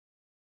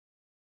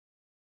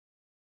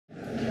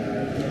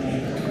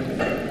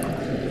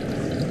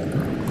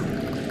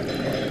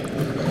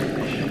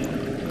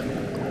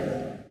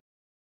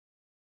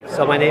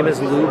So my name is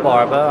Lou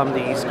Barba. I'm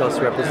the East Coast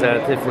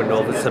representative for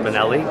Nova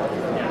Simonelli.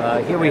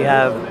 Here we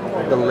have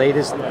the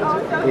latest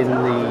in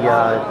the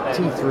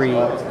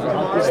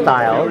T3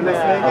 style of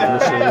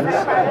machines.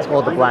 It's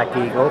called the Black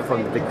Eagle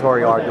from the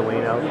Victoria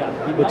Arduino,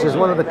 which is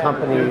one of the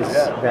companies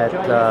that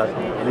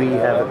we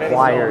have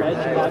acquired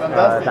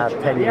about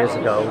 10 years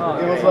ago.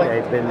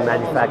 They've been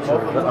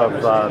manufacturers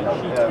of,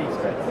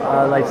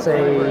 let's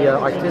say,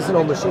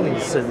 artisanal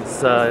machines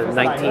since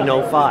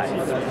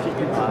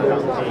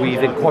 1905.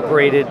 We've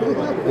incorporated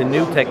the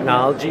new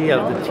technology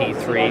of the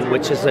T3,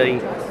 which is a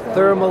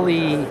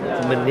thermally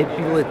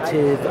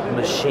manipulative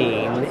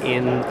machine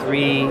in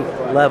 3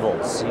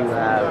 levels. You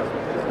have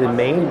the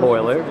main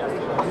boiler,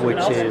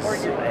 which is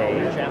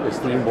a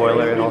steam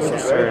boiler and also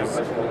serves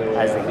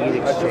as a heat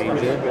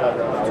exchanger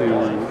to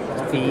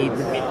feed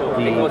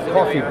the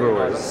coffee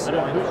brewers.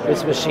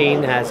 This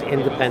machine has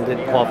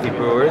independent coffee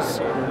brewers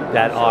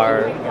that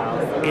are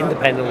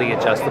independently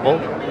adjustable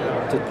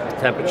to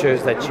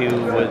temperatures that you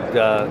would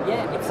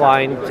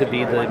find to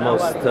be the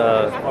most,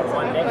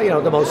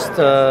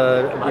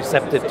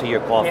 receptive to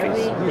your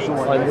coffees.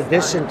 In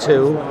addition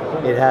to,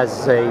 it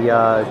has a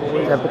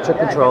temperature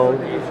control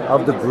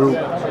of the group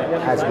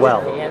as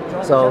well.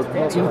 So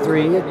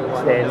T3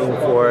 standing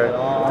for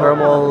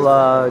thermal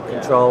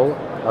control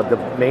of the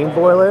main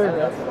boiler,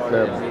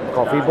 the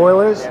coffee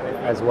boilers,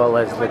 as well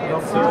as the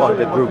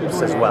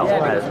groups as well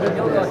as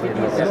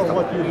in the system.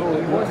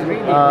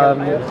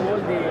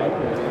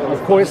 Of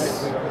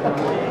course,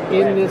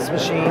 in this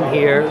machine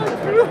here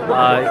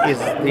is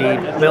the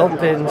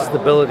built-in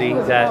stability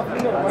that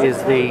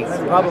is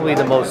probably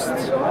the most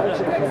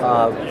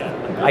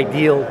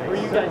ideal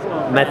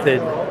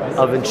method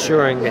of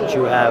ensuring that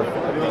you have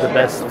the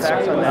best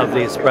of the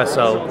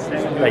espresso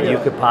that you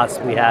could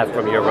possibly have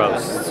from your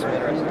roasts.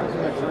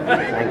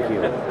 Thank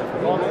you.